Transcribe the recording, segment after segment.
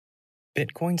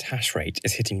Bitcoin's hash rate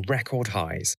is hitting record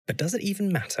highs, but does it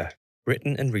even matter?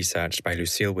 Written and researched by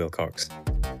Lucille Wilcox.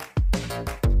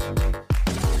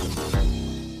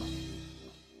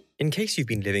 In case you've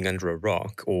been living under a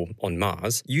rock or on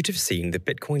Mars, you'd have seen that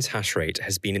Bitcoin's hash rate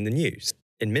has been in the news.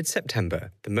 In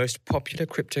mid-September, the most popular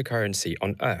cryptocurrency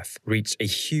on Earth reached a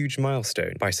huge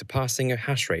milestone by surpassing a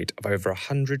hash rate of over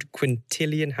 100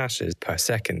 quintillion hashes per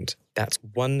second. That's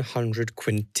 100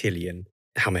 quintillion.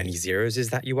 How many zeros is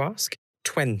that, you ask?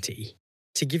 20.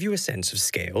 To give you a sense of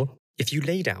scale, if you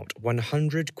laid out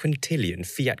 100 quintillion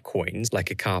fiat coins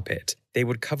like a carpet, they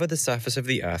would cover the surface of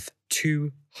the Earth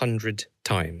 200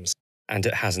 times. And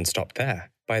it hasn't stopped there.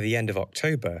 By the end of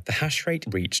October, the hash rate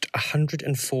reached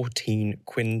 114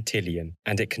 quintillion,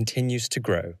 and it continues to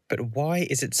grow. But why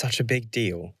is it such a big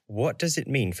deal? What does it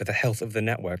mean for the health of the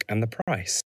network and the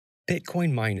price?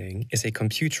 Bitcoin mining is a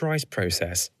computerized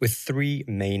process with three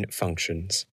main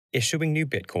functions: issuing new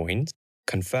Bitcoins,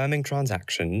 confirming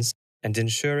transactions, and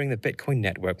ensuring the Bitcoin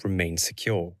network remains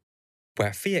secure.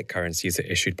 Where fiat currencies are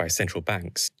issued by central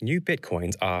banks, new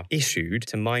Bitcoins are issued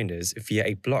to miners via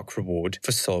a block reward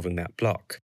for solving that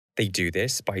block. They do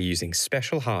this by using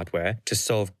special hardware to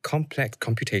solve complex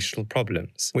computational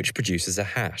problems, which produces a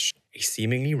hash, a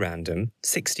seemingly random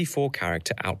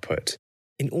 64-character output.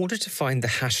 In order to find the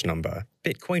hash number,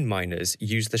 Bitcoin miners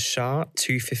use the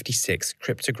SHA-256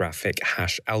 cryptographic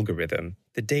hash algorithm.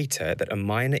 The data that a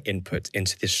miner inputs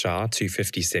into the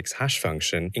SHA-256 hash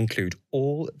function include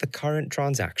all the current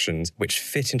transactions which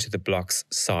fit into the block's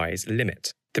size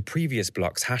limit, the previous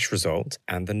block's hash result,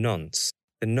 and the nonce.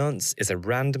 The nonce is a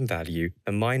random value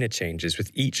a miner changes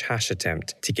with each hash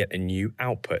attempt to get a new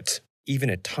output. Even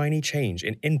a tiny change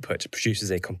in input produces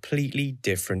a completely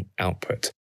different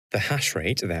output. The hash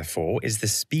rate, therefore, is the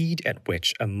speed at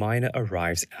which a miner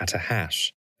arrives at a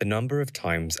hash, the number of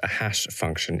times a hash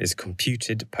function is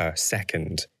computed per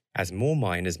second. As more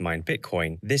miners mine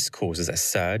Bitcoin, this causes a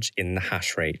surge in the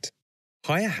hash rate.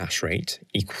 Higher hash rate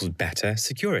equals better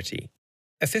security.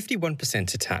 A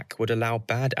 51% attack would allow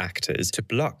bad actors to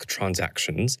block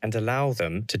transactions and allow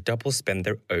them to double spend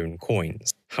their own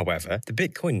coins. However, the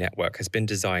Bitcoin network has been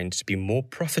designed to be more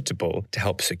profitable to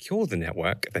help secure the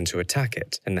network than to attack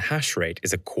it, and the hash rate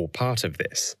is a core part of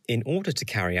this. In order to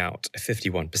carry out a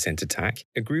 51% attack,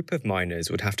 a group of miners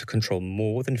would have to control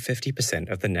more than 50%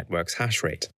 of the network's hash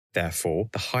rate. Therefore,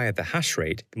 the higher the hash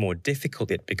rate, the more difficult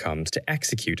it becomes to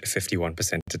execute a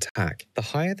 51% attack. The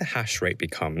higher the hash rate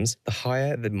becomes, the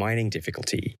higher the mining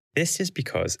difficulty. This is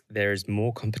because there is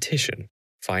more competition.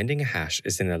 Finding a hash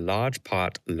is in a large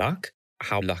part luck,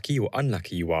 how lucky or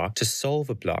unlucky you are to solve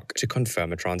a block to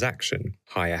confirm a transaction.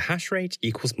 Higher hash rate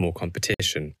equals more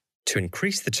competition. To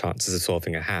increase the chances of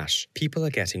solving a hash, people are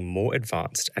getting more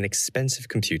advanced and expensive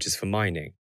computers for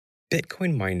mining.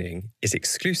 Bitcoin mining is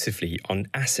exclusively on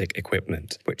ASIC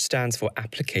equipment, which stands for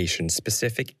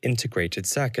Application-Specific Integrated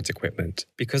Circuit Equipment,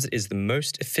 because it is the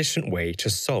most efficient way to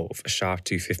solve a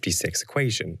SHA-256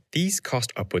 equation. These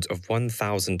cost upwards of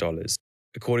 $1,000.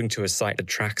 According to a site that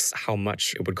tracks how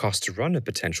much it would cost to run a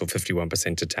potential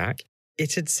 51% attack,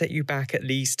 it'd set you back at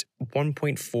least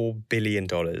 $1.4 billion,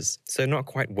 so not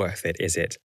quite worth it, is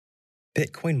it?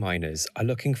 Bitcoin miners are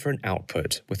looking for an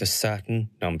output with a certain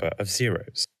number of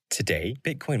zeros. Today,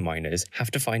 Bitcoin miners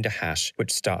have to find a hash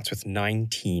which starts with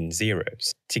 19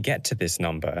 zeros. To get to this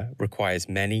number requires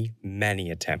many,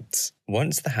 many attempts.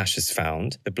 Once the hash is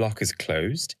found, the block is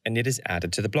closed and it is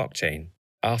added to the blockchain.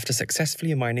 After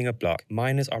successfully mining a block,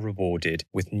 miners are rewarded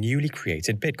with newly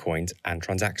created Bitcoins and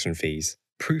transaction fees.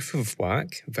 Proof of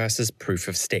work versus proof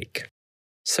of stake.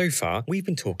 So far, we've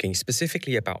been talking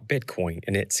specifically about Bitcoin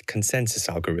and its consensus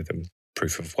algorithm,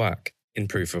 proof of work. In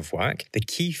proof of work, the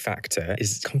key factor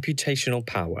is computational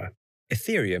power.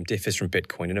 Ethereum differs from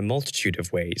Bitcoin in a multitude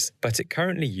of ways, but it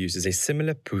currently uses a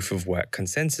similar proof of work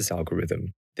consensus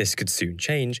algorithm. This could soon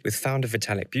change, with founder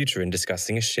Vitalik Buterin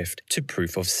discussing a shift to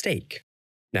proof of stake.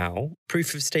 Now,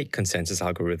 proof of stake consensus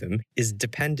algorithm is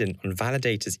dependent on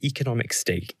validators' economic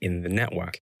stake in the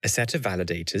network. A set of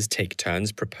validators take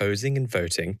turns proposing and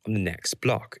voting on the next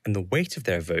block, and the weight of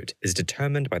their vote is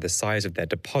determined by the size of their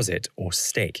deposit or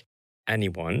stake.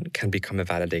 Anyone can become a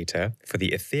validator for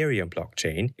the Ethereum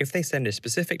blockchain if they send a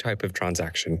specific type of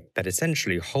transaction that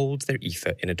essentially holds their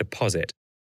ether in a deposit.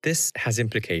 This has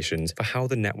implications for how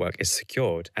the network is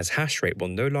secured, as hash rate will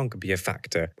no longer be a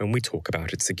factor when we talk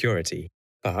about its security.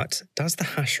 But does the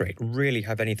hash rate really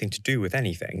have anything to do with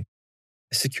anything?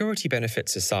 Security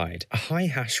benefits aside, a high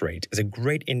hash rate is a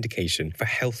great indication for a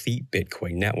healthy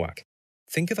Bitcoin network.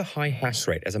 Think of a high hash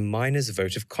rate as a miner's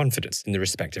vote of confidence in the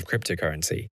respective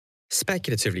cryptocurrency.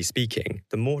 Speculatively speaking,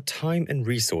 the more time and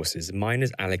resources miners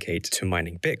allocate to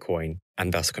mining Bitcoin,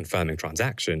 and thus confirming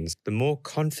transactions, the more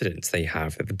confidence they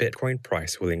have that the Bitcoin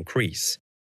price will increase.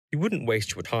 You wouldn't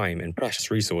waste your time and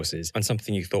precious resources on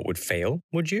something you thought would fail,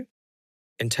 would you?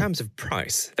 In terms of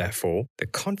price, therefore, the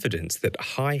confidence that a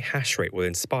high hash rate will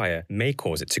inspire may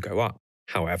cause it to go up.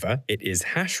 However, it is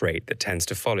hash rate that tends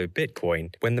to follow Bitcoin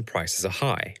when the prices are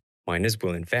high. Miners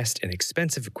will invest in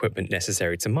expensive equipment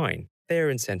necessary to mine. They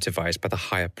are incentivized by the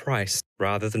higher price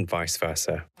rather than vice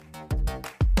versa.